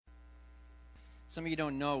Some of you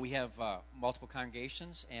don't know, we have multiple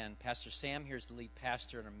congregations, and Pastor Sam here is the lead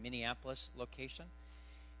pastor in our Minneapolis location.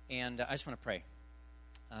 And I just want to pray.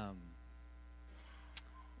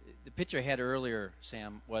 The picture I had earlier,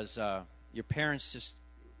 Sam, was your parents just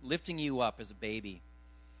lifting you up as a baby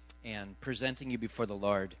and presenting you before the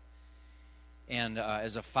Lord. And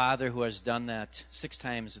as a father who has done that 6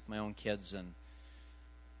 times with my own kids, and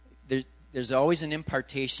there's always an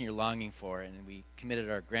impartation you're longing for, and we committed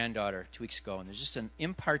our granddaughter 2 weeks ago, and there's just an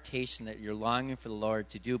impartation that you're longing for the Lord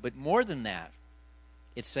to do. But more than that,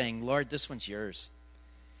 it's saying, Lord, this one's yours.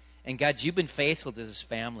 And God, you've been faithful to this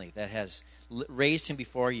family that has raised him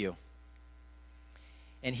before you.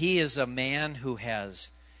 And he is a man who has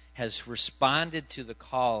responded to the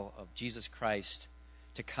call of Jesus Christ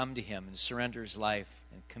to come to him and surrender his life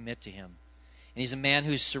and commit to him. And he's a man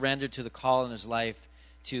who's surrendered to the call in his life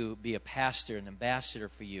to be a pastor, an ambassador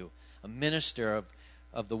for you, a minister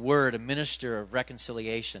of the word, a minister of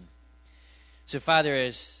reconciliation. So, Father,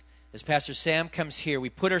 as Pastor Sam comes here,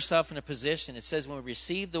 we put ourselves in a position. It says when we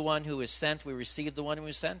receive the one who is sent, we receive the one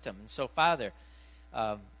who sent him. And so, Father,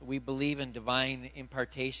 we believe in divine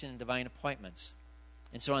impartation and divine appointments.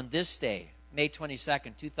 And so on this day, May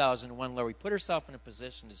 22nd, 2001, Lord, we put ourselves in a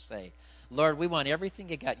position to say, Lord, we want everything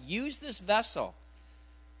you got. Use this vessel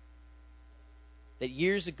that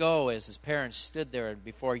years ago, as his parents stood there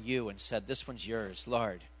before you and said, this one's yours,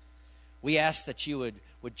 Lord. We ask that you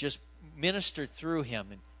would just minister through him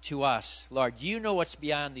and to us. Lord, you know what's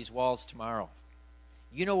beyond these walls tomorrow.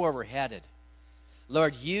 You know where we're headed.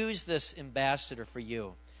 Lord, use this ambassador for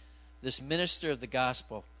you, this minister of the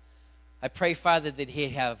gospel. I pray, Father, that he'd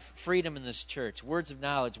have freedom in this church, words of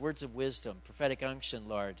knowledge, words of wisdom, prophetic unction,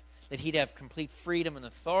 Lord, that he'd have complete freedom and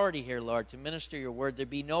authority here, Lord, to minister your word. There'd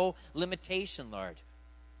be no limitation, Lord.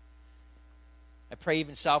 I pray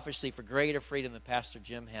even selfishly for greater freedom than Pastor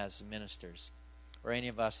Jim has as ministers, or any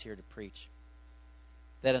of us here to preach.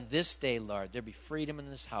 That on this day, Lord, there be freedom in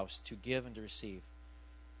this house to give and to receive.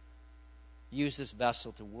 Use this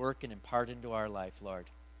vessel to work and impart into our life, Lord,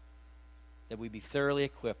 that we be thoroughly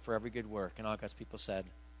equipped for every good work. And all God's people said,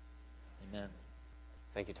 amen.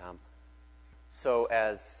 Thank you, Tom. So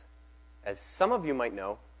as some of you might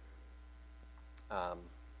know,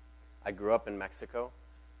 I grew up in Mexico.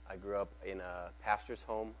 I grew up in a pastor's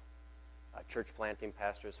home, a church planting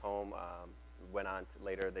pastor's home. Went on to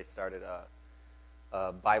later, they started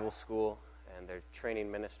a Bible school, and they're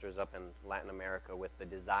training ministers up in Latin America with the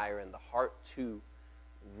desire and the heart to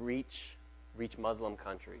reach Muslim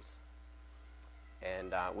countries.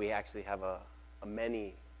 And we actually have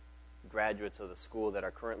many graduates of the school that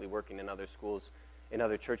are currently working in other schools, in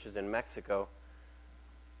other churches in Mexico,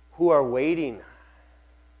 who are waiting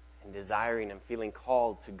and desiring and feeling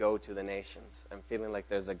called to go to the nations and feeling like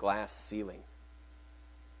there's a glass ceiling.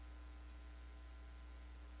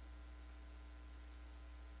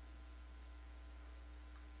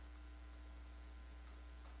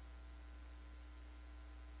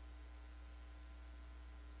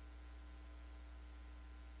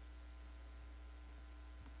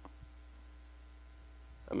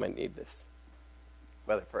 I might need this,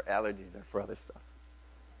 whether for allergies or for other stuff.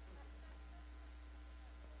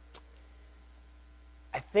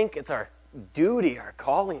 I think it's our duty, our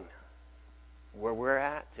calling, where we're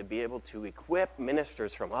at, to be able to equip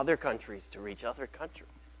ministers from other countries to reach other countries.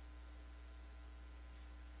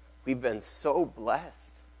 We've been so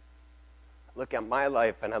blessed. I look at my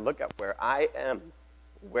life and I look at where I am,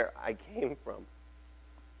 where I came from.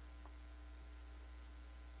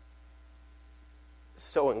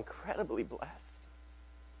 So incredibly blessed.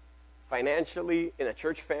 Financially, in a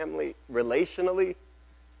church family, relationally.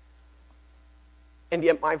 And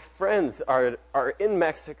yet my friends are in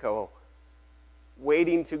Mexico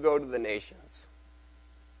waiting to go to the nations,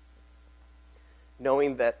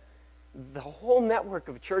 knowing that the whole network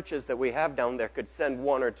of churches that we have down there could send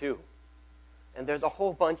 1 or 2. And there's a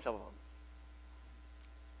whole bunch of them.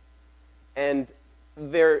 And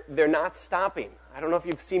they're not stopping. I don't know if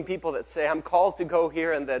you've seen people that say, I'm called to go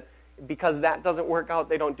here, and that because that doesn't work out,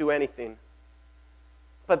 they don't do anything.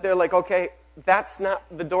 But they're like, okay,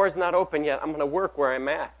 the door's not open yet. I'm going to work where I'm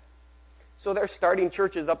at. So they're starting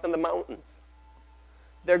churches up in the mountains.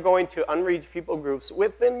 They're going to unreached people groups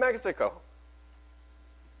within Mexico.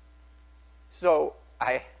 So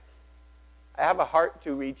I have a heart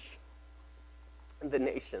to reach the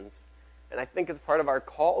nations. And I think it's part of our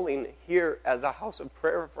calling here as a house of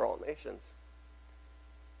prayer for all nations.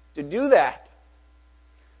 To do that,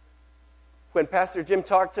 when Pastor Jim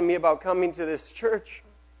talked to me about coming to this church,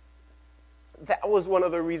 that was one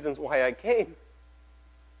of the reasons why I came.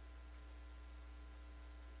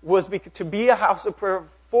 Was to be a house of prayer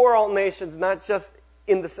for all nations, not just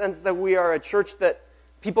in the sense that we are a church that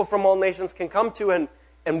people from all nations can come to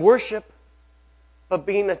and worship, but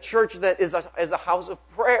being a church that is a house of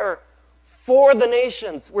prayer for the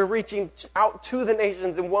nations. We're reaching out to the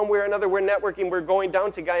nations in one way or another. We're networking. We're going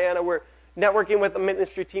down to Guyana. We're networking with a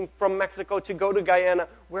ministry team from Mexico to go to Guyana.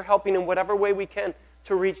 We're helping in whatever way we can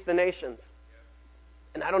to reach the nations.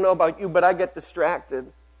 And I don't know about you, but I get distracted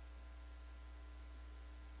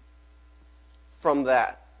from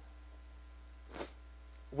that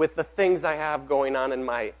with the things I have going on in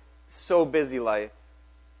my so busy life.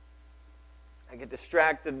 I get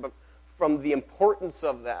distracted from the importance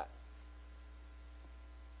of that.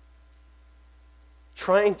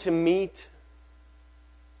 Trying to meet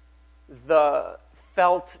the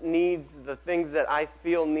felt needs, the things that I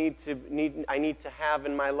feel I need to have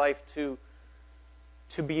in my life to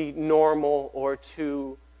be normal or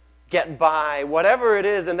to get by, whatever it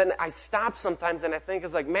is. And then I stop sometimes and I think,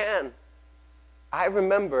 it's like, man, I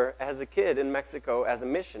remember as a kid in Mexico as a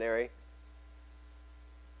missionary,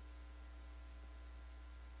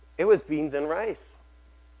 it was beans and rice.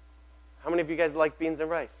 How many of you guys like beans and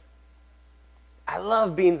rice? I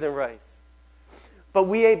love beans and rice. But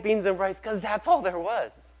we ate beans and rice because that's all there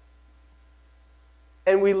was.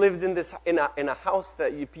 And we lived in a house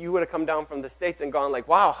that you would have come down from the States and gone like,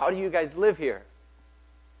 wow, how do you guys live here?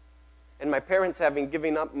 And my parents having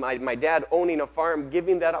given up, my dad owning a farm,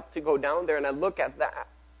 giving that up to go down there, and I look at that,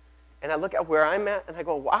 and I look at where I'm at, and I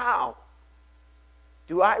go, wow,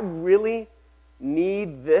 do I really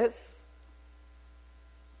need this?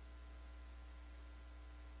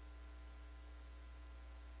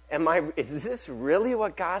 Is this really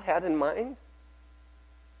what God had in mind?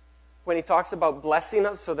 When he talks about blessing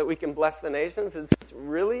us so that we can bless the nations, is this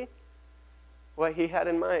really what he had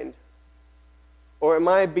in mind? Or am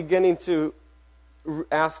I beginning to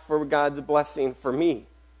ask for God's blessing for me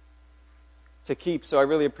to keep? So I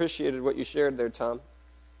really appreciated what you shared there, Tom,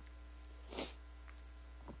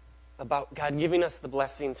 about God giving us the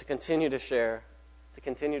blessing to continue to share.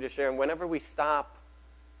 And whenever we stop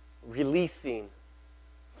releasing,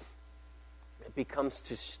 it begins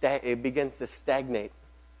to stagnate.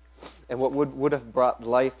 And what would have brought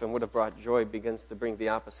life and would have brought joy begins to bring the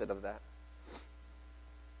opposite of that.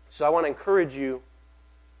 So I want to encourage you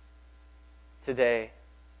today,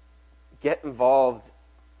 get involved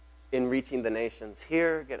in reaching the nations.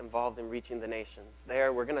 Here, get involved in reaching the nations.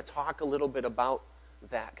 There, we're going to talk a little bit about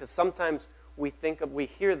that. Because sometimes we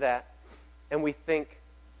hear that, and we think,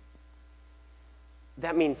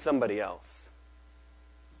 that means somebody else.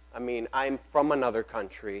 I mean, I'm from another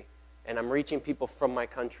country, and I'm reaching people from my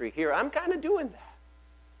country here. I'm kind of doing that.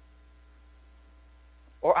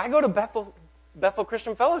 Or I go to Bethel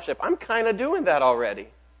Christian Fellowship. I'm kind of doing that already.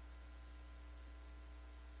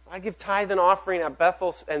 I give tithe and offering at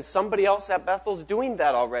Bethel, and somebody else at Bethel's doing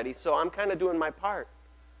that already, so I'm kind of doing my part.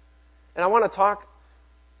 And I want to talk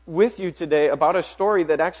with you today about a story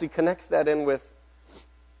that actually connects that in with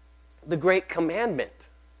the Great Commandment.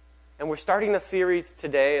 And we're starting a series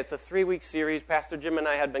today. It's a 3-week series. Pastor Jim and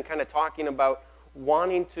I had been kind of talking about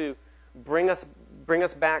wanting to bring us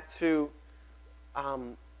back to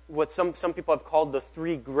what some people have called the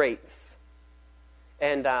 3 greats.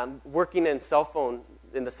 And working in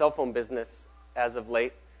the cell phone business as of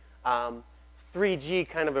late, 3G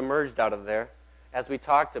kind of emerged out of there. As we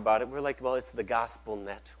talked about it, we're like, well, it's the gospel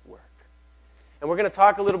network. And we're going to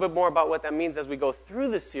talk a little bit more about what that means as we go through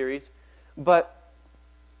the series. But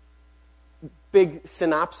big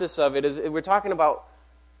synopsis of it is we're talking about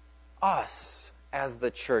us as the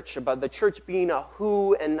church, about the church being a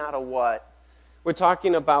who and not a what. We're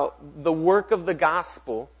talking about the work of the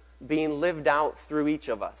gospel being lived out through each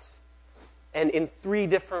of us. And in 3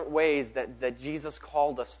 different ways that Jesus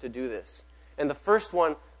called us to do this. And the first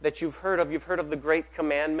one that you've heard of the Great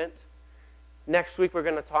Commandment. Next week we're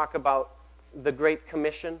going to talk about the Great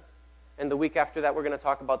Commission. And the week after that we're going to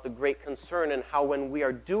talk about the Great Concern, and how when we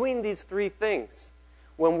are doing these 3 things,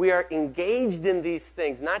 when we are engaged in these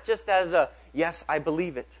things, not just as a, yes, I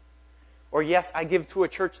believe it, or yes, I give to a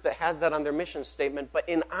church that has that on their mission statement, but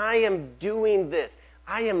in I am doing this,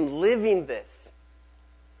 I am living this,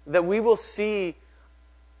 that we will see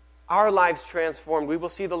our lives transformed. We will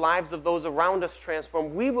see the lives of those around us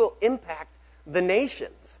transformed. We will impact the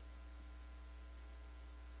nations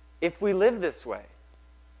if we live this way.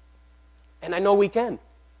 And I know we can.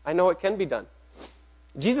 I know it can be done.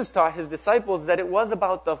 Jesus taught his disciples that it was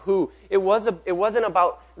about the who. It wasn't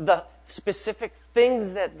about the specific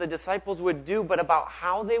things that the disciples would do, but about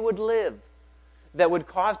how they would live that would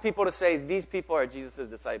cause people to say, these people are Jesus'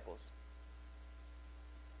 disciples.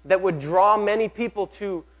 That would draw many people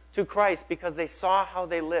to to Christ because they saw how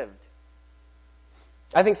they lived.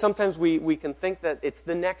 I think sometimes we can think that it's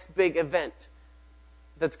the next big event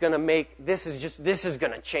that's going to make, this is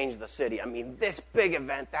going to change the city. I mean, this big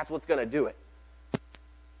event, that's what's going to do it.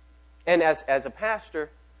 And as a pastor,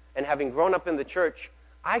 and having grown up in the church,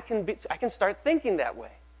 I can start thinking that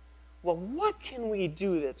way. Well, what can we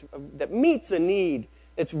do that meets a need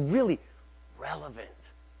that's really relevant?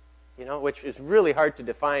 You know, which is really hard to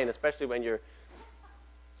define, especially when you're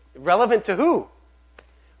relevant to who?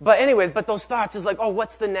 But anyways, those thoughts is like, oh,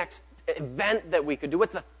 what's the next event that we could do?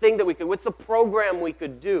 What's the thing that we could, what's the program we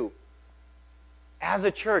could do as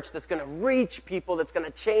a church that's going to reach people, that's going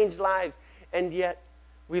to change lives? And yet,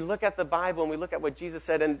 we look at the Bible and we look at what Jesus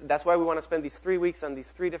said, and that's why we want to spend these 3 weeks on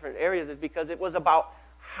these 3 different areas, is because it was about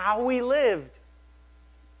how we lived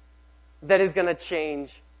that is going to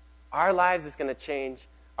change our lives, is going to change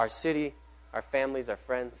our city, our families, our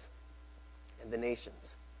friends, and the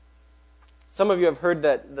nations. Some of you have heard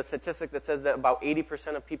that the statistic that says that about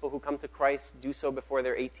 80% of people who come to Christ do so before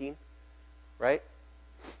they're 18, right?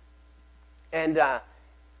 And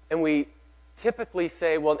we typically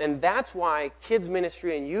say, well, and that's why kids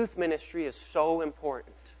ministry and youth ministry is so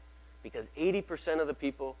important, because 80% of the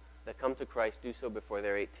people that come to Christ do so before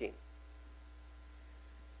they're 18.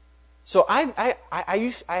 So I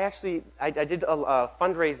did a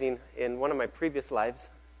fundraising in one of my previous lives,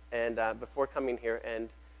 and before coming here, and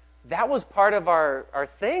that was part of our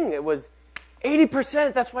thing. It was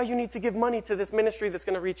 80%, that's why you need to give money to this ministry that's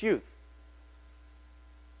going to reach youth.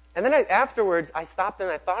 And then afterwards, I stopped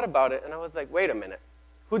and I thought about it, and I was like, wait a minute.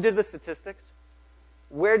 Who did the statistics?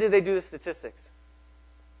 Where did they do the statistics?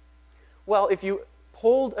 Well, if you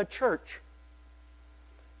polled a church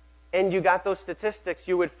and you got those statistics,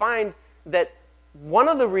 you would find that one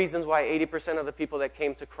of the reasons why 80% of the people that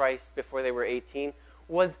came to Christ before they were 18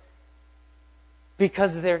 was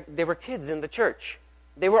because they were kids in the church.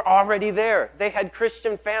 They were already there. They had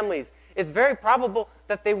Christian families. It's very probable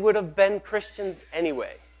that they would have been Christians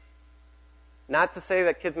anyway. Not to say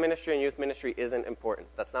that kids ministry and youth ministry isn't important.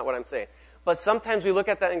 That's not what I'm saying. But sometimes we look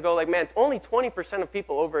at that and go like, man, only 20% of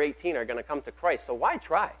people over 18 are going to come to Christ, so why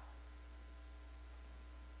try?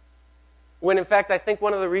 When in fact, I think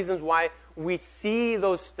one of the reasons why we see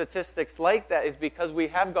those statistics like that is because we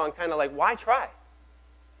have gone kind of like, why try?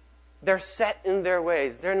 They're set in their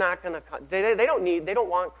ways. They're not going to come. They don't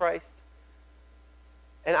want Christ.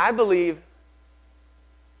 And I believe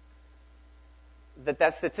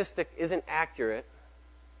that statistic isn't accurate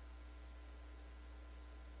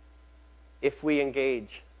if we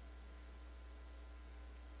engage.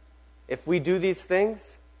 If we do these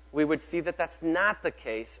things, we would see that that's not the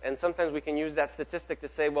case. And sometimes we can use that statistic to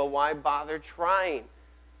say, well, why bother trying?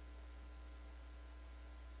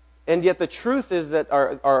 And yet the truth is that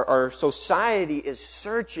our society is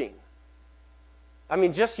searching. I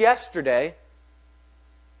mean, just yesterday,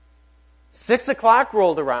 6 o'clock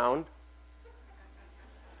rolled around,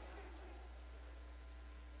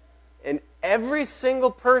 and every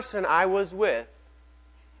single person I was with,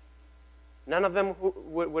 none of them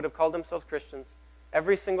would have called themselves Christians,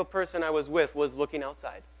 every single person I was with was looking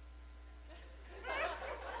outside.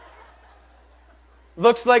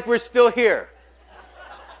 Looks like we're still here.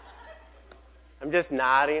 I'm just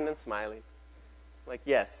nodding and smiling. Like,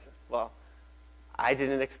 yes, well, I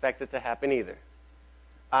didn't expect it to happen either.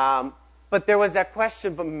 But there was that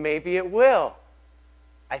question, but maybe it will.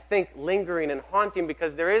 I think lingering and haunting,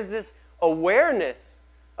 because there is this awareness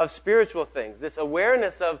of spiritual things, this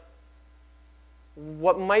awareness of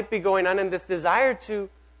what might be going on, and this desire to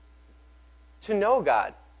know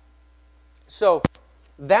God. So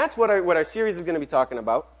that's what our series is going to be talking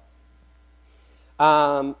about.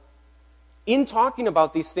 In talking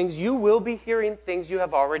about these things, you will be hearing things you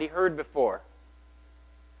have already heard before.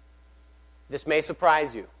 This may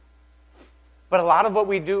surprise you. But a lot of what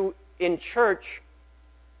we do in church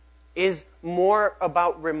is more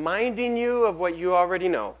about reminding you of what you already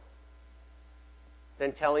know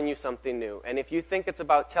than telling you something new. And if you think it's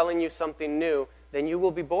about telling you something new, then you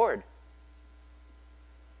will be bored.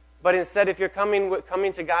 But instead, if you're coming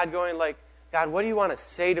to God going like, God, what do you want to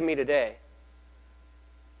say to me today?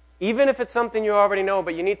 Even if it's something you already know,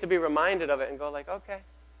 but you need to be reminded of it and go like, okay,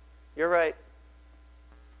 you're right.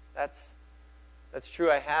 That's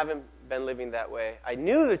true. I haven't been living that way. I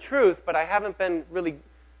knew the truth, but I haven't been really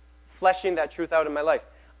fleshing that truth out in my life.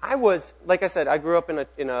 I was, like I said, I grew up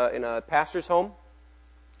in a pastor's home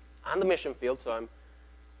on the mission field, so I'm,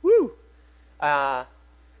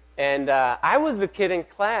 and I was the kid in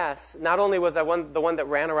class. Not only was I the one that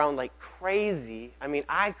ran around like crazy, I mean,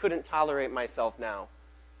 I couldn't tolerate myself now.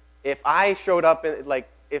 If I showed up,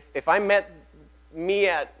 if I met me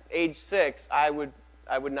at age 6, I would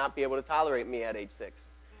not be able to tolerate me at age 6.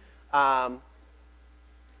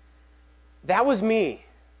 That was me.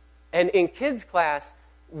 And in kids' class,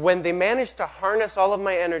 when they managed to harness all of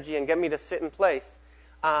my energy and get me to sit in place,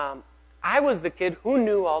 I was the kid who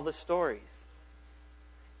knew all the stories.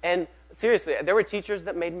 And seriously, there were teachers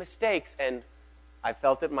that made mistakes, and I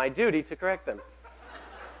felt it my duty to correct them.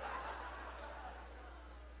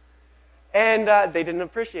 And they didn't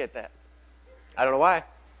appreciate that. I don't know why.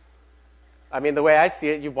 I mean, the way I see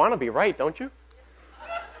it, you want to be right, don't you?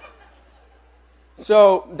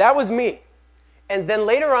 So that was me. And then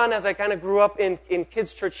later on, as I kind of grew up in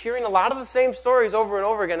kids' church, hearing a lot of the same stories over and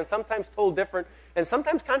over again, and sometimes told different, and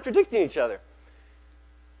sometimes contradicting each other,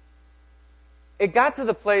 it got to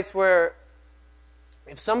the place where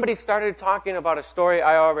if somebody started talking about a story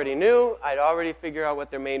I already knew, I'd already figure out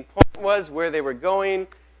what their main point was, where they were going,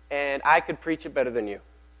 and I could preach it better than you.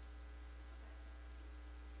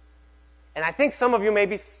 And I think some of you may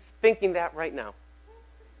be thinking that right now.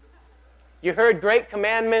 You heard Great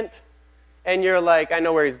Commandment, and you're like, I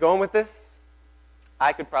know where he's going with this.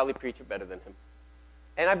 I could probably preach it better than him.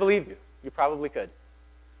 And I believe you. You probably could.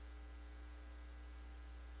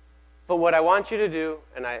 But what I want you to do,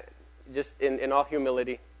 and I just in all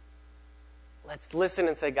humility, let's listen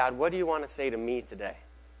and say, God, what do you want to say to me today?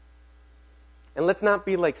 And let's not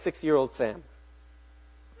be like 6-year-old Sam.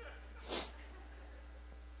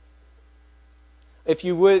 If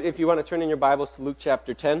you want to turn in your Bibles to Luke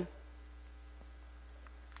chapter 10.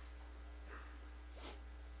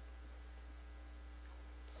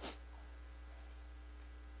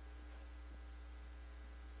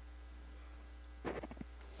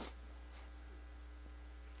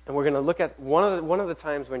 And we're going to look at one of the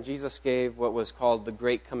times when Jesus gave what was called the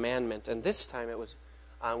Great Commandment. And this time it was,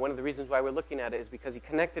 one of the reasons why we're looking at it is because he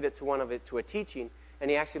connected it to a teaching,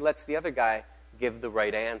 and he actually lets the other guy give the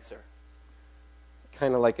right answer. It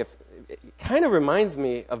kind of reminds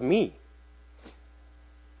me of me,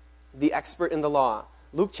 the expert in the law.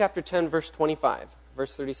 Luke chapter 10, verse 25,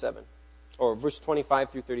 verse 37, or verse 25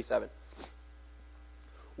 through 37.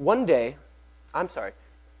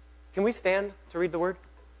 Can we stand to read the word?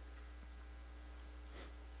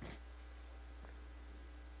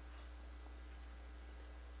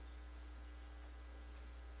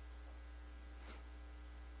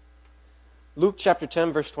 Luke chapter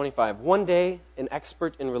 10, verse 25. One day, an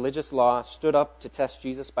expert in religious law stood up to test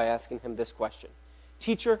Jesus by asking him this question.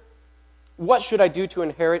 Teacher, what should I do to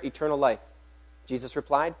inherit eternal life? Jesus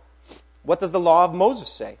replied, what does the law of Moses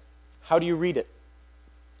say? How do you read it?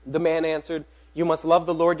 The man answered, you must love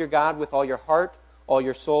the Lord your God with all your heart, all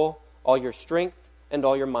your soul, all your strength, and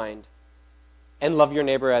all your mind, and love your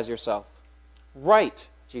neighbor as yourself. Right,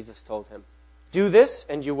 Jesus told him. Do this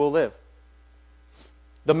and you will live.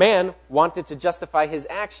 The man wanted to justify his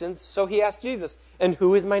actions, so he asked Jesus, and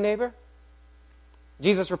who is my neighbor?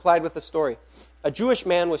 Jesus replied with a story. A Jewish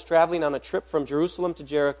man was traveling on a trip from Jerusalem to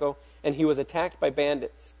Jericho, and he was attacked by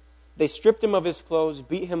bandits. They stripped him of his clothes,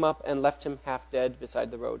 beat him up, and left him half dead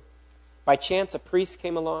beside the road. By chance, a priest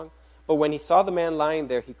came along, but when he saw the man lying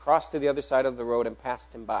there, he crossed to the other side of the road and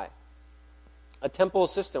passed him by. A temple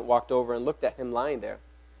assistant walked over and looked at him lying there,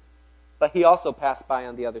 but he also passed by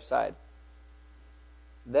on the other side.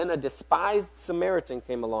 Then a despised Samaritan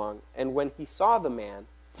came along, and when he saw the man,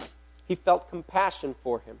 he felt compassion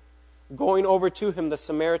for him. Going over to him, the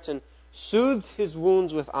Samaritan soothed his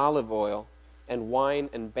wounds with olive oil and wine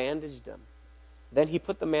and bandaged them. Then he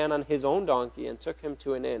put the man on his own donkey and took him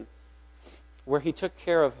to an inn, where he took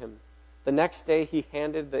care of him. The next day he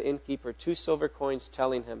handed the innkeeper 2 silver coins,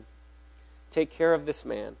 telling him, take care of this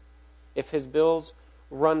man. If his bills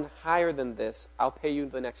run higher than this, I'll pay you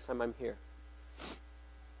the next time I'm here.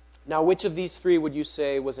 Now, which of these 3 would you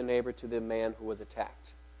say was a neighbor to the man who was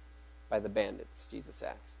attacked by the bandits? Jesus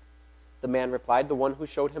asked. The man replied, the one who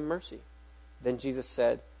showed him mercy. Then Jesus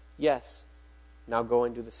said, yes, now go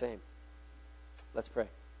and do the same. Let's pray.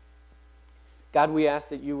 God, we ask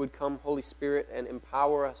that you would come, Holy Spirit, and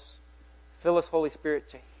empower us. Fill us, Holy Spirit,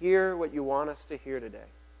 to hear what you want us to hear today,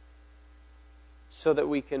 so that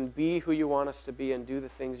we can be who you want us to be and do the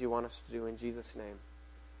things you want us to do. In Jesus' name,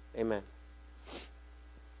 amen.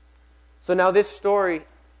 So now this story,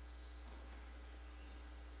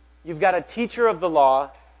 you've got a teacher of the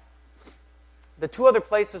law. The 2 other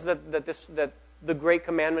places that the Great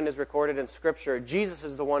Commandment is recorded in Scripture, Jesus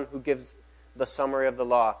is the one who gives the summary of the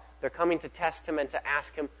law. They're coming to test him and to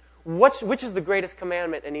ask him, which is the greatest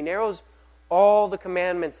commandment? And he narrows all the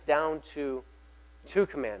commandments down to 2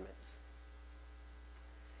 commandments.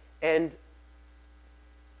 And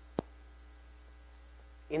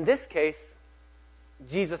in this case,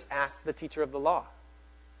 Jesus asks the teacher of the law.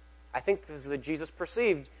 I think because Jesus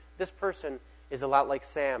perceived this person is a lot like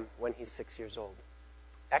Sam when he's 6 years old.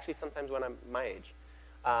 Actually, sometimes when I'm my age.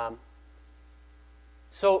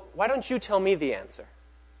 So why don't you tell me the answer?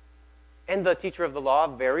 And the teacher of the law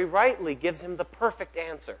very rightly gives him the perfect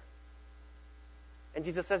answer. And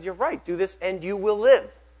Jesus says, you're right, do this and you will live.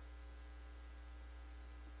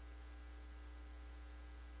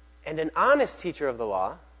 And an honest teacher of the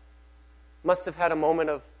law must have had a moment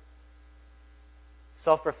of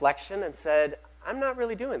self-reflection and said, I'm not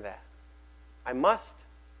really doing that. I must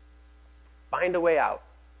find a way out.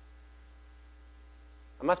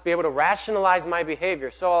 I must be able to rationalize my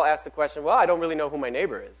behavior. So I'll ask the question, well, I don't really know who my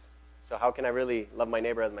neighbor is. So how can I really love my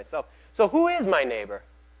neighbor as myself? So who is my neighbor?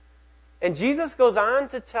 And Jesus goes on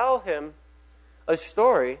to tell him a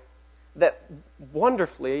story that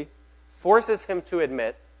wonderfully forces him to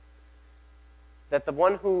admit that the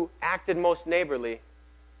one who acted most neighborly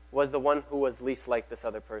was the one who was least like this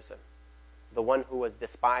other person, the one who was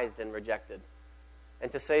despised and rejected.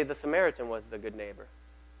 And to say the Samaritan was the good neighbor.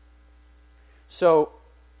 So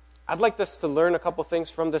I'd like us to learn a couple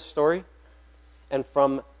things from this story and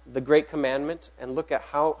from the Great Commandment and look at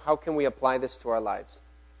how can we apply this to our lives.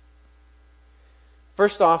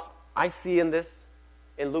 First off, I see in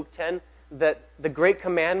Luke 10, that the Great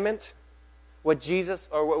Commandment, what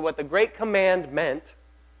the Great Command meant,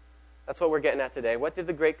 that's what we're getting at today. What did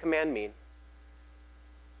the Great Command mean?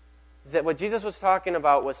 Is that what Jesus was talking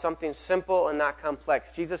about was something simple and not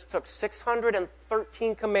complex. Jesus took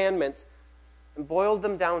 613 commandments and boiled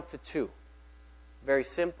them down to 2. Very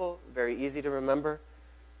simple, very easy to remember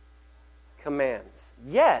commands.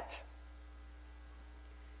 Yet,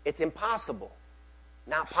 it's impossible,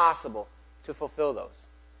 not possible, to fulfill those.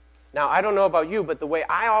 Now, I don't know about you, but the way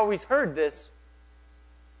I always heard this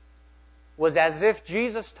was as if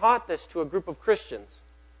Jesus taught this to a group of Christians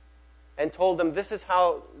and told them, this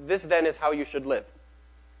then is how you should live,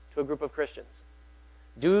 to a group of Christians.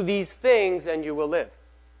 Do these things and you will live.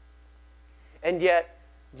 And yet,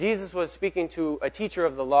 Jesus was speaking to a teacher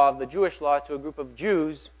of the law, of the Jewish law, to a group of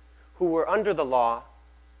Jews who were under the law.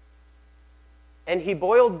 And he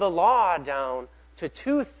boiled the law down to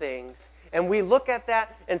 2 things. And we look at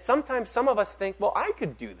that, and sometimes some of us think, well, I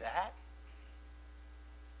could do that.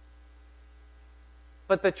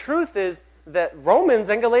 But the truth is that Romans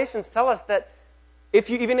and Galatians tell us that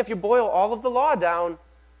even if you boil all of the law down,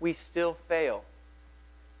 we still fail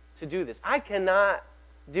to do this. I cannot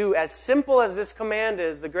do, as simple as this command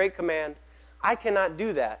is, the Great Command, I cannot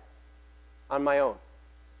do that on my own.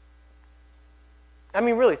 I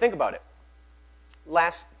mean, really, think about it.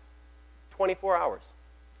 Last 24 hours.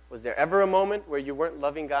 Was there ever a moment where you weren't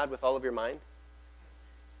loving God with all of your mind?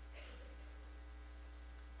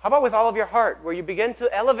 How about with all of your heart, where you begin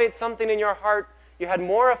to elevate something in your heart, you had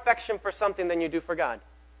more affection for something than you do for God?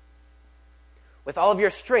 With all of your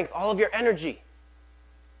strength, all of your energy.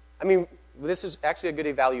 I mean, this is actually a good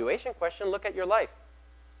evaluation question. Look at your life.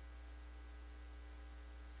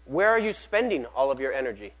 Where are you spending all of your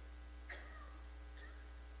energy?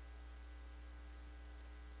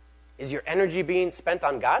 Is your energy being spent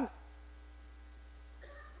on God?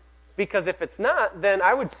 Because if it's not, then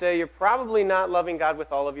I would say you're probably not loving God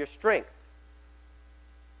with all of your strength.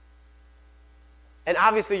 And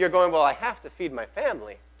obviously you're going, well, I have to feed my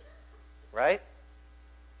family, right?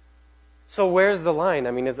 So where's the line?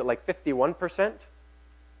 I mean, is it like 51%?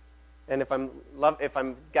 And if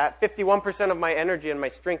I'm got 51% of my energy and my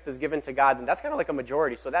strength is given to God, then that's kind of like a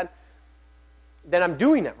majority. So then I'm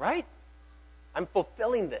doing it, right? I'm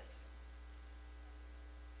fulfilling this.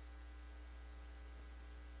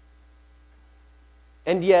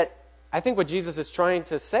 And yet, I think what Jesus is trying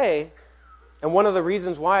to say, and one of the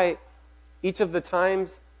reasons why each of the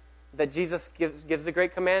times that Jesus gives the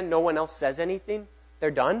Great Command, no one else says anything, they're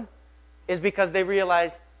done, is because they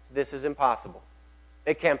realize this is impossible.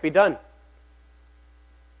 It can't be done.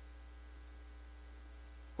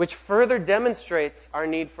 Which further demonstrates our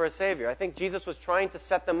need for a Savior. I think Jesus was trying to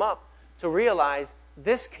set them up to realize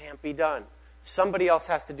this can't be done. Somebody else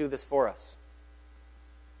has to do this for us.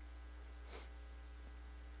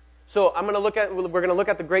 So we're going to look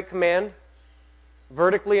at the Great Command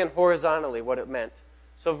vertically and horizontally, what it meant.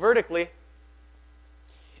 So vertically,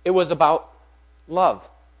 it was about love.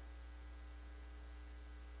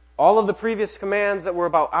 All of the previous commands that were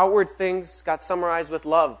about outward things got summarized with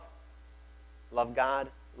love. Love God,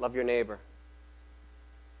 love your neighbor.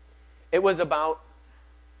 It was about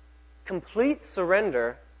complete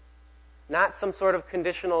surrender, not some sort of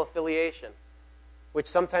conditional affiliation, which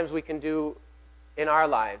sometimes we can do in our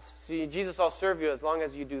lives. See, Jesus, I'll serve you as long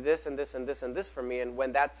as you do this and this and this and this for me, and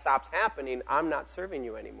when that stops happening, I'm not serving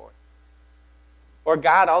you anymore. Or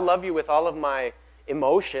God, I'll love you with all of my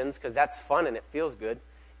emotions because that's fun and it feels good.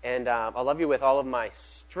 And I'll love you with all of my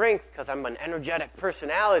strength because I'm an energetic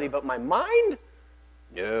personality, but my mind?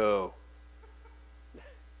 No.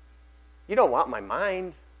 You don't want my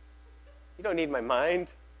mind. You don't need my mind.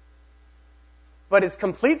 But it's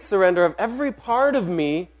complete surrender of every part of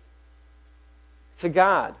me to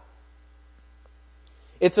God.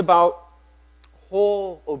 It's about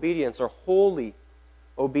whole obedience or holy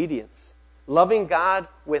obedience. Loving God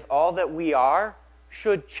with all that we are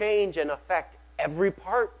should change and affect every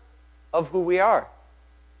part of who we are.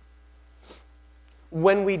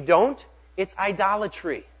 When we don't, it's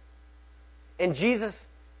idolatry. And Jesus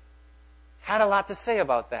had a lot to say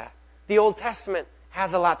about that. The Old Testament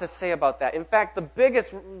has a lot to say about that. In fact, the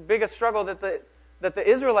biggest struggle that the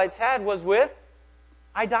Israelites had was with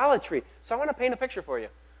idolatry. So I want to paint a picture for you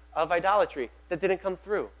of idolatry that didn't come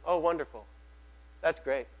through. Oh, wonderful. That's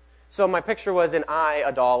great. So my picture was an eye,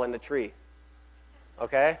 a doll, and a tree.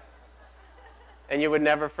 Okay? And you would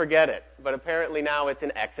never forget it. But apparently now it's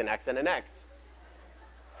an X, an X, and an X.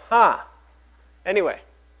 Anyway.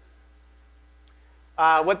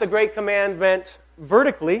 What the Great Command meant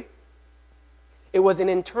vertically, it was an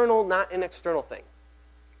internal, not an external thing.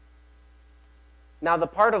 Now the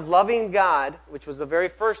part of loving God, which was the very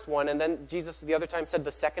first one, and then Jesus the other time said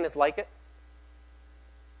the second is like it.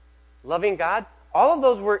 Loving God, all of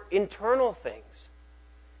those were internal things.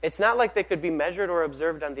 It's not like they could be measured or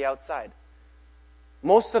observed on the outside.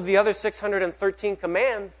 Most of the other 613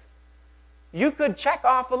 commands, you could check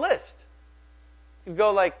off a list. You could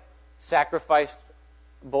go like, sacrificed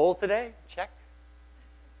bull today? Check.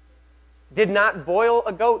 Did not boil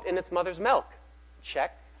a goat in its mother's milk?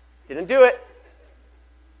 Check. Didn't do it.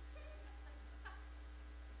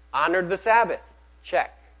 Honored the Sabbath?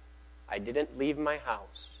 Check. I didn't leave my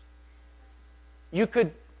house. You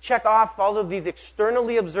could check off all of these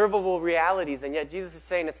externally observable realities, and yet Jesus is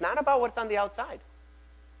saying it's not about what's on the outside.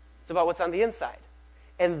 It's about what's on the inside.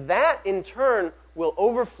 And that, in turn, will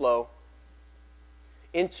overflow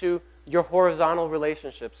into your horizontal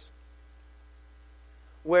relationships,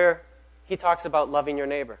 where he talks about loving your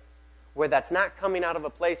neighbor, where that's not coming out of a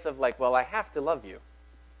place of like, well, I have to love you,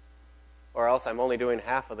 or else I'm only doing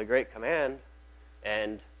half of the great command,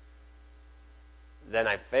 and then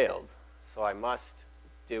I've failed. So I must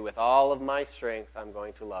do with all of my strength, I'm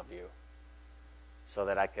going to love you, so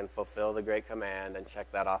that I can fulfill the great command and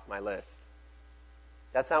check that off my list.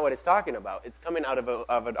 That's not what it's talking about. It's coming out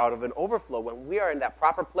of an overflow when we are in that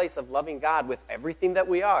proper place of loving God with everything that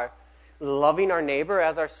we are. Loving our neighbor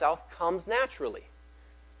as ourselves comes naturally.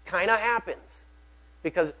 Kind of happens.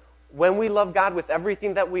 Because when we love God with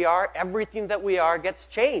everything that we are gets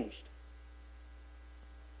changed.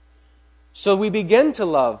 So we begin to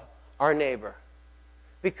love our neighbor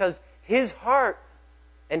because his heart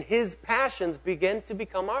and his passions begin to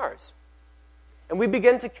become ours. And we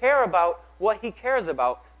begin to care about what he cares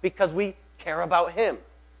about because we care about him.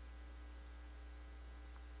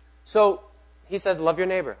 So he says, love your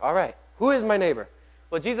neighbor. All right. Who is my neighbor?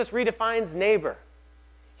 Well, Jesus redefines neighbor.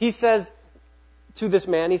 He says to this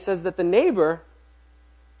man, he says that the neighbor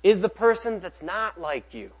is the person that's not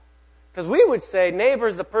like you. Because we would say neighbor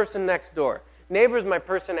is the person next door. Neighbor is my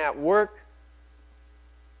person at work.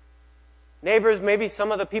 Neighbors maybe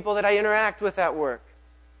some of the people that I interact with at work.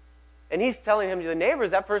 And he's telling him, the neighbor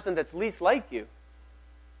is that person that's least like you.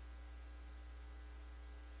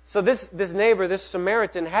 So this neighbor, this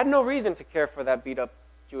Samaritan, had no reason to care for that beat-up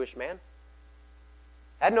Jewish man.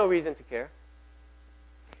 Had no reason to care.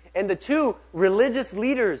 And the two religious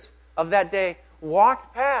leaders of that day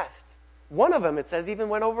walked past. One of them, it says, even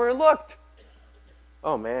went over and looked.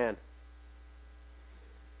 Oh, man.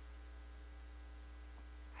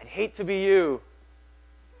 I'd hate to be you.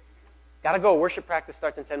 Gotta go. Worship practice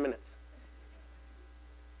starts in 10 minutes.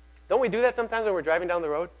 Don't we do that sometimes when we're driving down the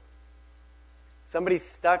road? Somebody's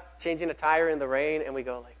stuck changing a tire in the rain, and we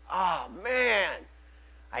go like, oh, man,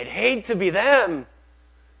 I'd hate to be them.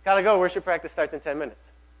 Gotta go. Worship practice starts in 10 minutes.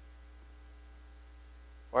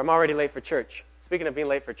 Or I'm already late for church. Speaking of being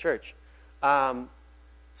late for church. So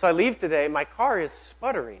I leave today. My car is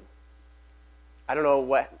sputtering. I don't know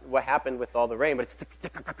what happened with all the rain, but it's...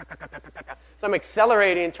 So I'm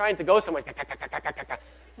accelerating, trying to go somewhere. I'm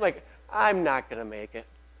like, I'm not going to make it.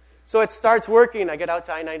 So it starts working. I get out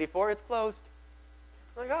to I-94. It's closed.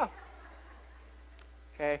 I'm like, oh.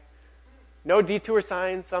 Okay. No detour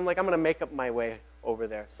signs. So I'm like, I'm going to make up my way over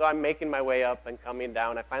there. So I'm making my way up and coming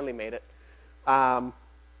down. I finally made it.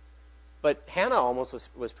 But Hannah almost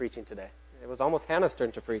was preaching today. It was almost Hannah's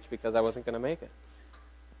turn to preach because I wasn't going to make it.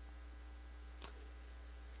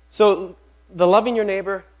 So the loving your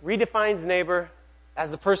neighbor redefines neighbor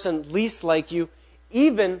as the person least like you.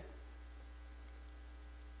 Even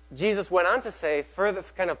Jesus went on to say, further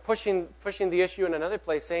kind of pushing the issue in another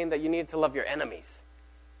place, saying that you need to love your enemies.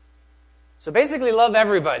 So basically love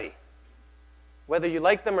everybody, whether you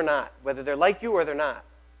like them or not, whether they're like you or they're not.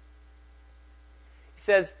 He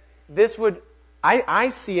says, I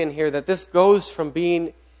see in here that this goes from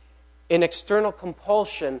being an external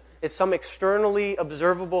compulsion, is some externally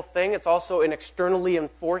observable thing. It's also an externally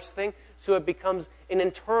enforced thing. So it becomes an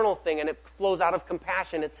internal thing, and it flows out of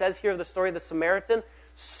compassion. It says here the story of the Samaritan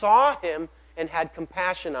saw him and had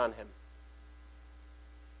compassion on him.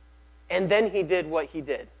 And then he did what he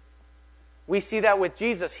did. We see that with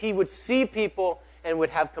Jesus. He would see people and would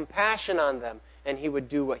have compassion on them, and he would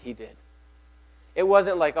do what he did. It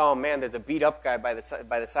wasn't like, oh man, there's a beat-up guy by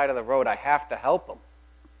the side of the road. I have to help him.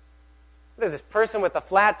 There's this person with a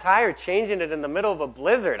flat tire changing it in the middle of a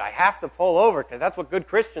blizzard. I have to pull over because that's what good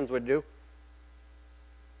Christians would do.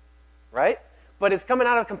 Right? But it's coming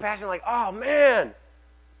out of compassion like, oh man,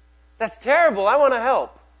 that's terrible. I want to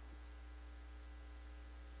help.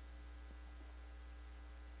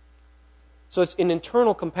 So it's an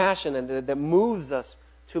internal compassion and that moves us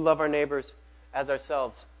to love our neighbors as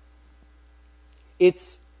ourselves.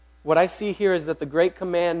 It's what I see here is that the great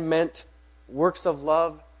command meant works of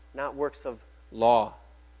love, not works of law.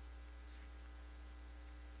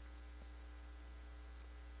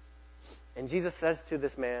 And Jesus says to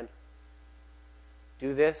this man,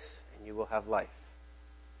 do this and you will have life.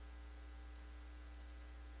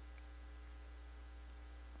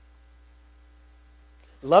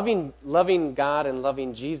 Loving God and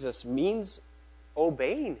loving Jesus means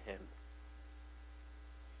obeying him.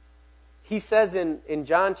 He says in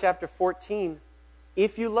John chapter 14,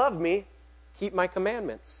 if you love me, keep my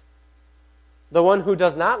commandments. The one who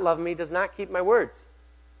does not love me does not keep my words.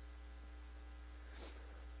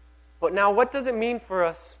 But now what does it mean for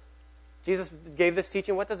us? Jesus gave this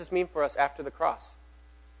teaching. What does this mean for us after the cross?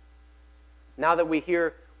 Now that we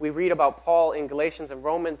read about Paul in Galatians and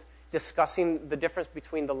Romans discussing the difference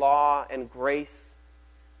between the law and grace.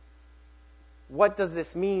 What does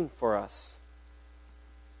this mean for us?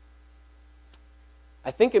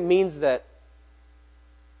 I think it means that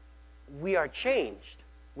we are changed.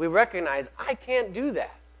 We recognize, I can't do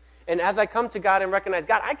that. And as I come to God and recognize,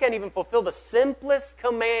 God, I can't even fulfill the simplest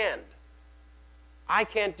command. I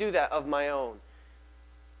can't do that of my own.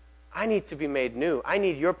 I need to be made new. I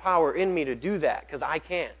need your power in me to do that because I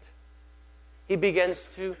can't. He begins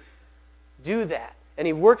to do that. And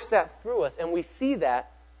he works that through us. And we see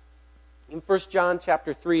that in 1 John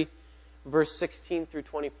chapter 3, verse 16 through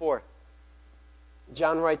 24.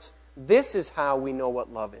 John writes, this is how we know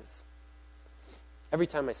what love is. Every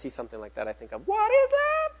time I see something like that, I think of, what is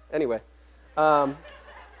love? Anyway,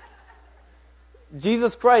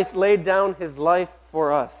 Jesus Christ laid down his life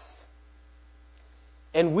for us.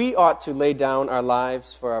 And we ought to lay down our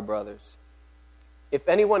lives for our brothers. If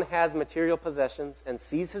anyone has material possessions and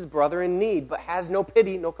sees his brother in need, but has no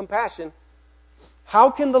pity, no compassion, how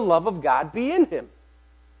can the love of God be in him?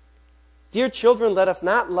 Dear children, let us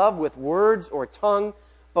not love with words or tongue,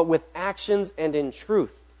 but with actions and in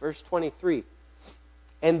truth. Verse 23.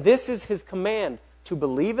 And this is his command, to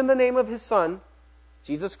believe in the name of his Son,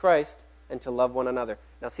 Jesus Christ, and to love one another.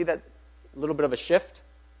 Now see that little bit of a shift?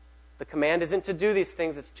 The command isn't to do these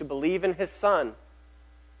things, it's to believe in his Son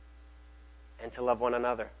and to love one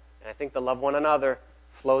another. And I think the love one another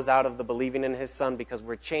flows out of the believing in his Son because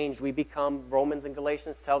we're changed. We become, Romans and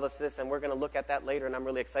Galatians tell us this, and we're going to look at that later, and I'm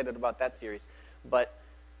really excited about that series. But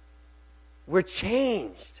we're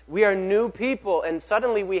changed. We are new people, and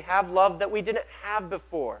suddenly we have love that we didn't have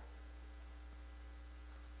before.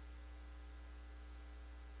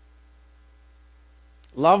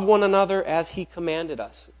 Love one another as he commanded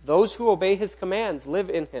us. Those who obey his commands live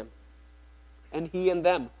in him, and he in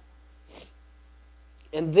them.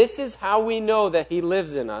 And this is how we know that he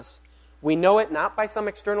lives in us. We know it not by some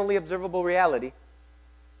externally observable reality,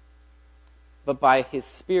 but by his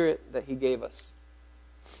Spirit that he gave us.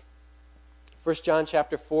 1 John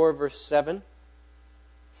chapter 4, verse 7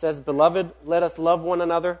 says, Beloved, let us love one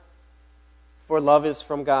another, for love is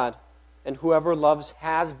from God. And whoever loves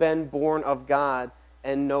has been born of God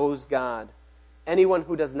and knows God. Anyone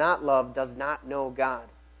who does not love does not know God,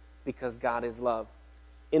 because God is love.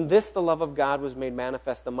 In this the love of God was made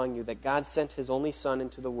manifest among you, that God sent his only Son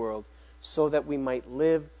into the world so that we might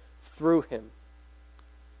live through him.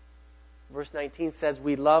 Verse 19 says,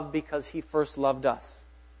 we love because he first loved us.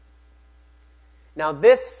 Now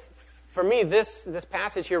this, for me, this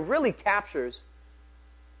passage here really captures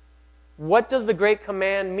what does the great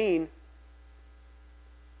command mean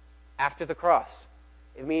after the cross.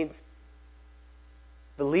 It means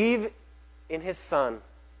believe in His Son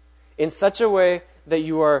in such a way that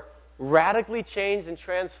you are radically changed and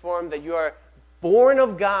transformed, that you are born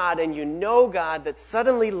of God and you know God, that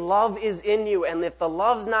suddenly love is in you. And if the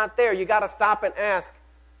love's not there, you got to stop and ask,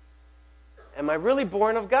 am I really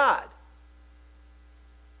born of God?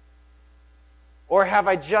 Or have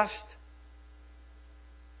I just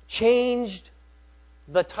changed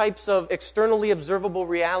the types of externally observable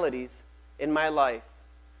realities in my life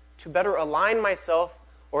to better align myself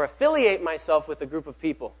or affiliate myself with a group of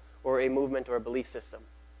people or a movement or a belief system?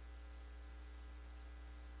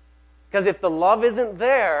 Because if the love isn't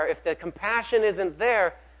there, if the compassion isn't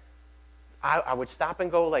there, I would stop and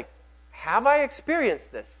go like, have I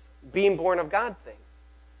experienced this being born of God thing?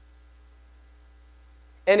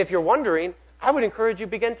 And if you're wondering, I would encourage you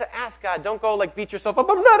begin to ask God. Don't go like beat yourself up.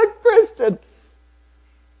 I'm not a Christian.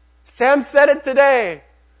 Sam said it today.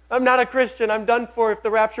 I'm not a Christian. I'm done for. If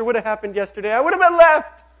the rapture would have happened yesterday, I would have been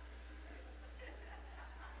left.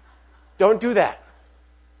 Don't do that.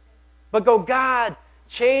 But go, God,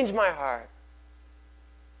 change my heart.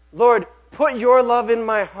 Lord, put your love in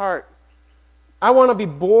my heart. I want to be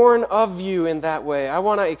born of you in that way. I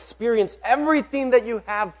want to experience everything that you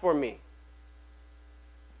have for me.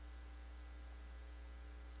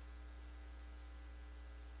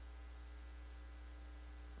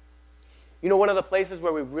 You know, one of the places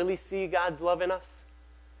where we really see God's love in us?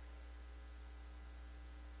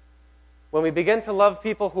 When we begin to love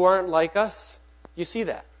people who aren't like us, you see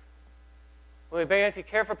that. When we begin to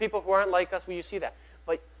care for people who aren't like us, well, you see that.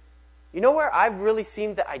 But you know where I've really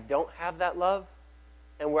seen that I don't have that love?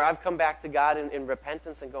 And where I've come back to God in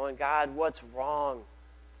repentance and going, God, what's wrong?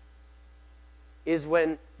 Is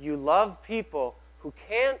when you love people who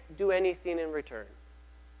can't do anything in return.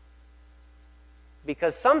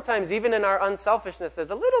 Because sometimes, even in our unselfishness,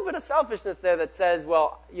 there's a little bit of selfishness there that says,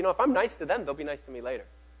 well, you know, if I'm nice to them, they'll be nice to me later.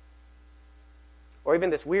 Or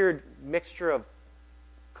even this weird mixture of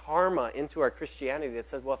karma into our Christianity that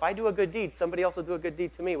says, well, if I do a good deed, somebody else will do a good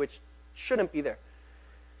deed to me, which shouldn't be there.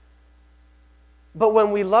 But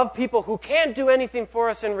when we love people who can't do anything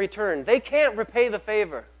for us in return, they can't repay the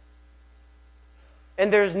favor.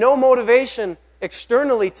 And there's no motivation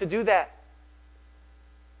externally to do that.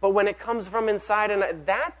 But when it comes from inside, and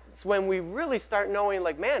that's when we really start knowing,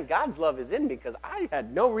 like, man, God's love is in me because I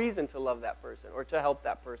had no reason to love that person or to help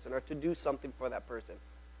that person or to do something for that person.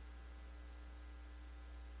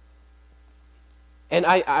 And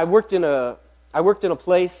I worked in a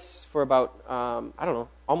place for about,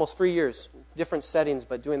 almost 3 years, different settings,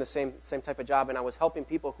 but doing the same type of job, and I was helping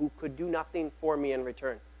people who could do nothing for me in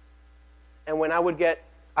return. And when I would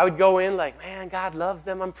go in like, man, God loves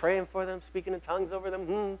them, I'm praying for them, speaking in tongues over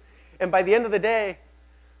them, And by the end of the day,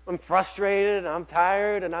 I'm frustrated, and I'm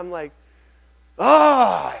tired, and I'm like,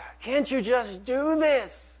 oh, can't you just do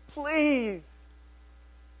this, please?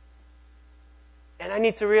 And I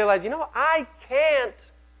need to realize, I can't,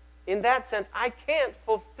 in that sense, I can't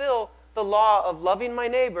fulfill the law of loving my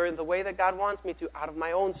neighbor in the way that God wants me to out of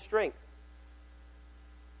my own strength.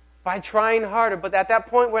 By trying harder. But at that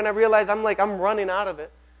point when I realize I'm running out of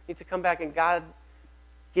it, I need to come back and God,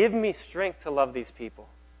 give me strength to love these people.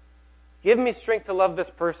 Give me strength to love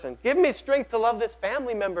this person. Give me strength to love this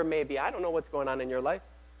family member maybe. I don't know what's going on in your life.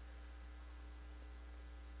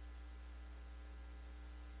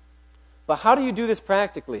 But how do you do this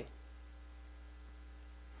practically?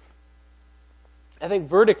 I think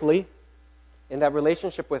vertically, in that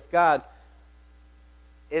relationship with God,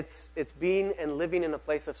 it's being and living in a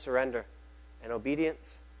place of surrender and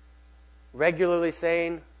obedience. Regularly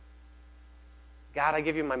saying, God, I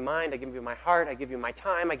give you my mind, I give you my heart, I give you my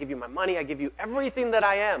time, I give you my money, I give you everything that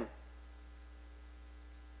I am.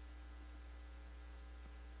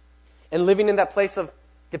 And living in that place of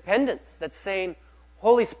dependence that's saying,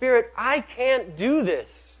 Holy Spirit, I can't do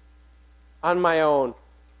this on my own.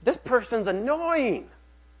 This person's annoying.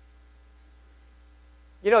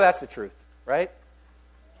 That's the truth, right?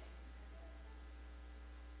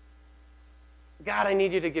 God, I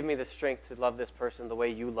need you to give me the strength to love this person the way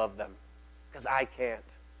you love them, because I can't.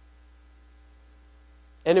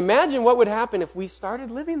 And imagine what would happen if we started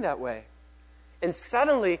living that way. And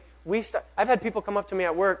suddenly, I've had people come up to me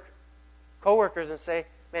at work, coworkers, and say,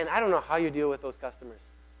 man, I don't know how you deal with those customers.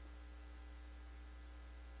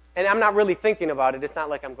 And I'm not really thinking about it. It's not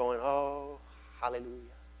like I'm going, oh, hallelujah.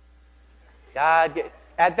 God,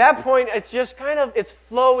 at that point, it's just it's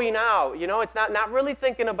flowing out. It's not really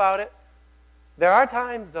thinking about it. There are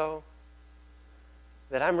times, though,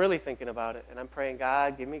 that I'm really thinking about it, and I'm praying,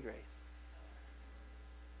 God, give me grace.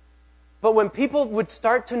 But when people would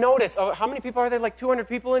start to notice, how many people are there? Like 200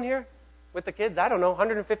 people in here with the kids? I don't know,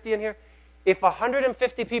 150 in here. if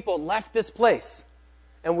 150 people left this place,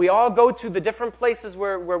 and we all go to the different places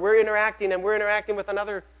where we're interacting, and we're interacting with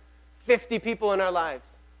another 50 people in our lives,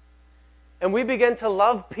 and we begin to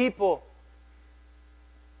love people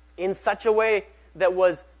in such a way that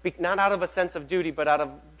was not out of a sense of duty, but out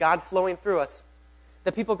of God flowing through us,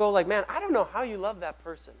 that people go like, man, I don't know how you love that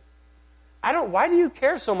person. Why do you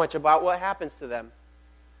care so much about what happens to them?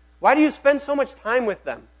 Why do you spend so much time with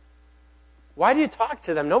them? Why do you talk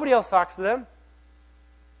to them? Nobody else talks to them.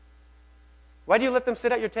 Why do you let them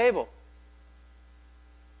sit at your table?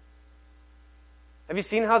 Have you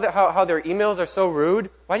seen how their emails are so rude?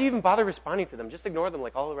 Why do you even bother responding to them? Just ignore them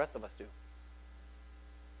like all the rest of us do.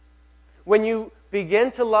 When you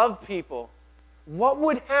begin to love people, what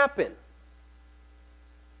would happen?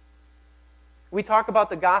 We talk about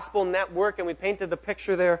the gospel network, and we painted the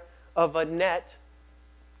picture there of a net.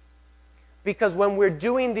 Because when we're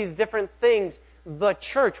doing these different things, the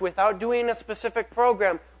church, without doing a specific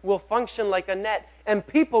program, will function like a net, and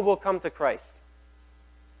people will come to Christ.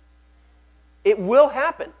 It will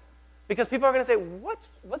happen. Because people are going to say,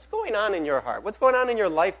 what's going on in your heart? What's going on in your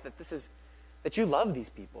life that you love these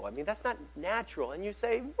people? I mean, that's not natural. And you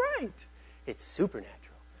say, right, it's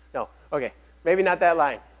supernatural. No, okay, maybe not that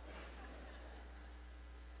line.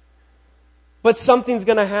 But something's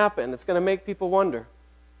going to happen. It's going to make people wonder.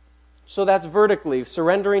 So that's vertically,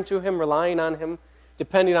 surrendering to Him, relying on Him,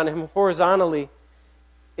 depending on Him. Horizontally,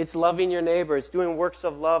 it's loving your neighbor. It's doing works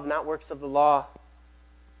of love, not works of the law.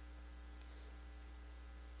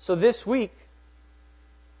 So this week,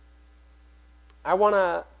 I want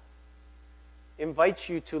to invite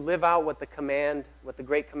you to live out what the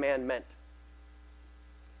Great Command meant.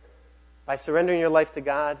 By surrendering your life to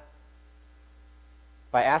God,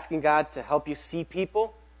 by asking God to help you see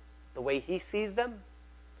people the way He sees them,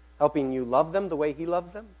 helping you love them the way He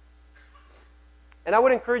loves them. And I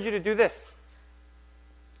would encourage you to do this.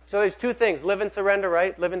 So there's two things. Live in surrender,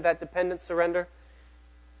 right? Live in that dependent surrender.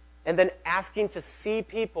 And then asking to see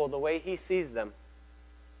people the way He sees them.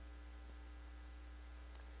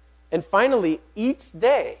 And finally, each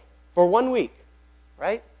day for 1 week,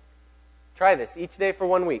 right? Try this, each day for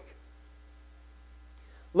 1 week.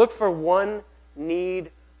 Look for one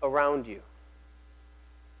need around you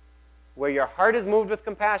where your heart is moved with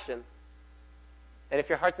compassion. And if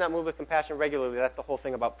your heart's not moved with compassion regularly, that's the whole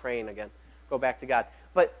thing about praying again. Go back to God.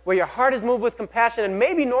 But where your heart is moved with compassion, and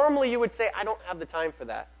maybe normally you would say, I don't have the time for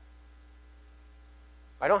that.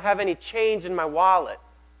 I don't have any change in my wallet.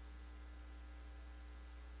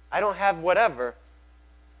 I don't have whatever.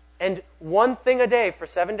 And one thing a day for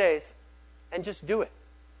 7 days, and just do it.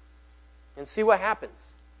 And see what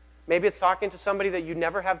happens. Maybe it's talking to somebody that you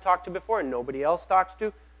never have talked to before and nobody else talks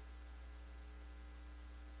to.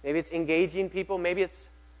 Maybe it's engaging people. Maybe it's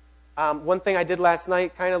one thing I did last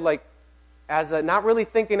night, kind of like, as not really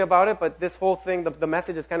thinking about it, but this whole thing, the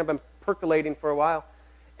message has kind of been percolating for a while.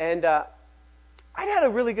 And I'd had a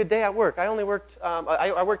really good day at work. I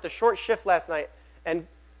worked a short shift last night, and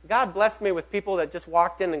God blessed me with people that just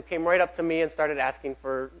walked in and came right up to me and started asking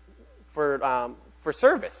for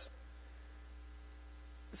service.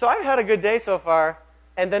 So I've had a good day so far,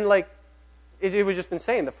 and then it was just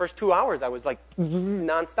insane. The first 2 hours I was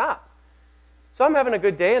nonstop. So I'm having a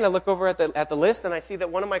good day, and I look over at the list, and I see that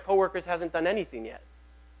one of my coworkers hasn't done anything yet.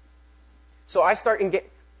 So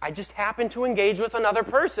I just happen to engage with another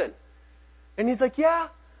person. And he's like, yeah,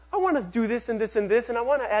 I want to do this and this and this, and I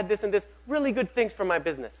want to add this and this. Really good things for my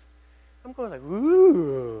business. I'm going like,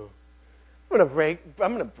 ooh, I'm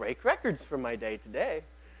going to break records for my day today.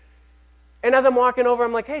 And as I'm walking over,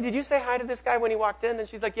 I'm like, hey, did you say hi to this guy when he walked in? And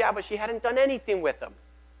she's like, yeah, but she hadn't done anything with him.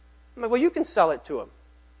 I'm like, well, you can sell it to him.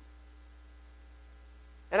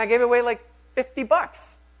 And I gave away $50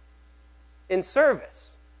 in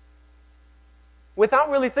service without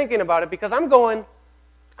really thinking about it, because I'm going,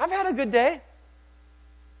 I've had a good day.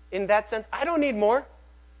 In that sense, I don't need more.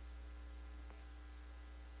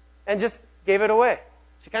 And just gave it away.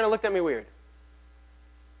 She kind of looked at me weird.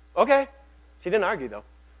 Okay. She didn't argue, though.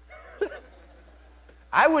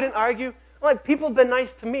 I wouldn't argue. People have been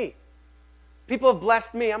nice to me. People have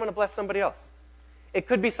blessed me. I'm going to bless somebody else. It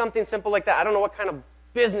could be something simple like that. I don't know what kind of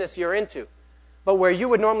business you're into. But where you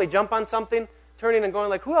would normally jump on something, turning and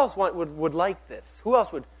going who else would like this? Who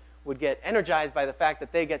else would get energized by the fact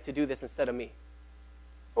that they get to do this instead of me?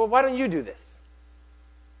 Well, why don't you do this?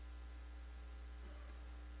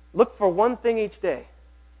 Look for one thing each day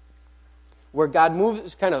where God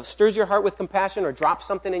moves, kind of stirs your heart with compassion, or drops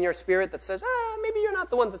something in your spirit that says, maybe you're not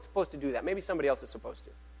the one that's supposed to do that. Maybe somebody else is supposed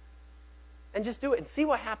to. And just do it and see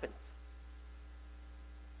what happens.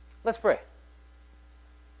 Let's pray.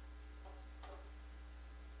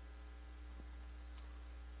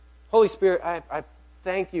 Holy Spirit, I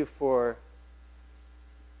thank you for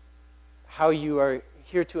how you are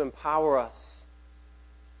here to empower us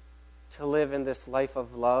to live in this life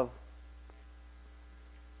of love.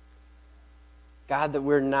 God, that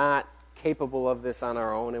we're not capable of this on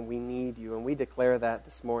our own, and we need you, and we declare that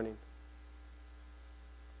this morning.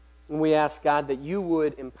 And we ask, God, that you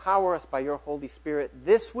would empower us by your Holy Spirit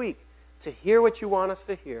this week to hear what you want us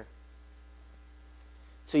to hear,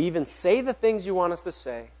 to even say the things you want us to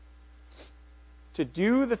say, to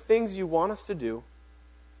do the things you want us to do,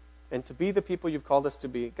 and to be the people you've called us to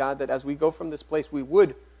be. God, that as we go from this place, we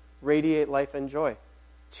would radiate life and joy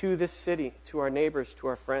to this city, to our neighbors, to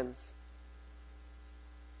our friends.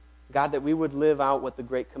 God, that we would live out what the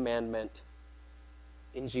Great Command meant.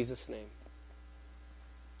 In Jesus' name,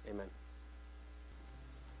 amen.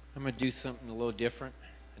 I'm going to do something a little different.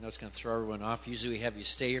 I know it's going to throw everyone off. Usually we have you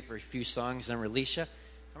stay here for a few songs and release you.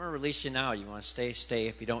 I'm going to release you now. You want to stay, stay.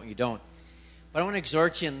 If you don't, you don't. But I want to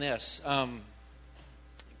exhort you in this.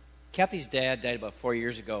 Kathy's dad died about 4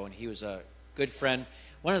 years ago, and he was a good friend.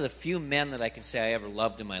 One of the few men that I can say I ever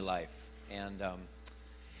loved in my life. And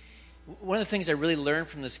one of the things I really learned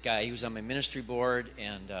from this guy, he was on my ministry board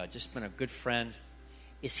and just been a good friend,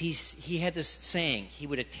 is he had this saying, he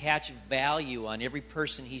would attach value on every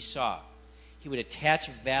person he saw. He would attach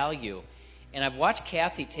value. And I've watched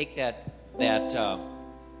Kathy take that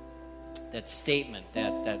statement,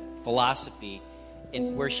 that philosophy,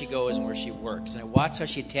 in where she goes and where she works. And I watch how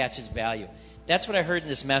she attaches value. That's what I heard in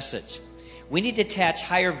this message. We need to attach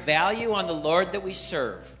higher value on the Lord that we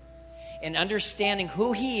serve, and understanding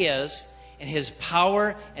who he is and his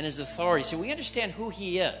power and his authority. So we understand who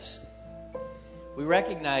he is. We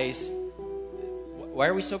recognize, why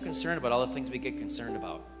are we so concerned about all the things we get concerned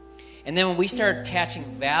about? And then when we start attaching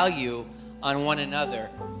value on one another,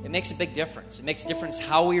 it makes a big difference. It makes a difference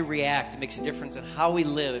how we react. It makes a difference in how we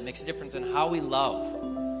live. It makes a difference in how we love.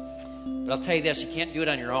 But I'll tell you this, you can't do it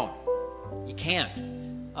on your own. You can't.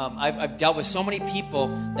 I've dealt with so many people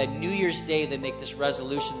that New Year's Day, they make this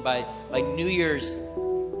resolution by New Year's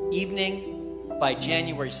evening, by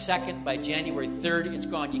January 2nd, by January 3rd, it's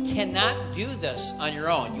gone. You cannot do this on your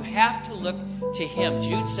own. You have to look to him.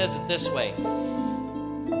 Jude says it this way.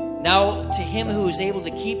 Now to him who is able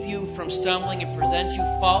to keep you from stumbling and present you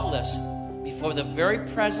faultless before the very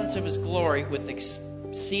presence of his glory with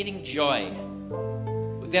exceeding joy.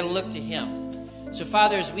 We've got to look to him. So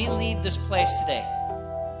Father, as we leave this place today,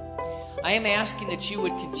 I am asking that you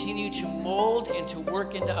would continue to mold and to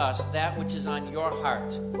work into us that which is on your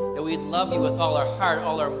heart. That we'd love you with all our heart,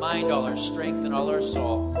 all our mind, all our strength, and all our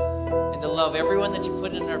soul. And to love everyone that you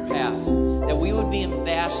put in our path. That we would be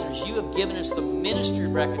ambassadors. You have given us the ministry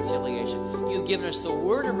of reconciliation. You have given us the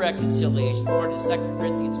word of reconciliation, according to 2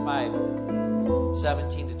 Corinthians 5,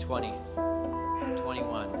 17 to 20,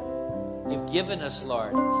 21. You've given us,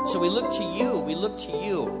 Lord. So we look to you. We look to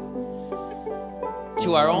you.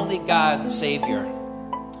 To our only God and Savior,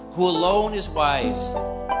 who alone is wise.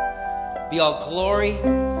 Be all glory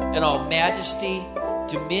and all majesty,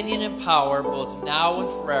 dominion and power, both now and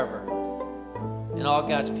forever. And all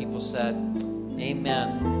God's people said,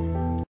 amen.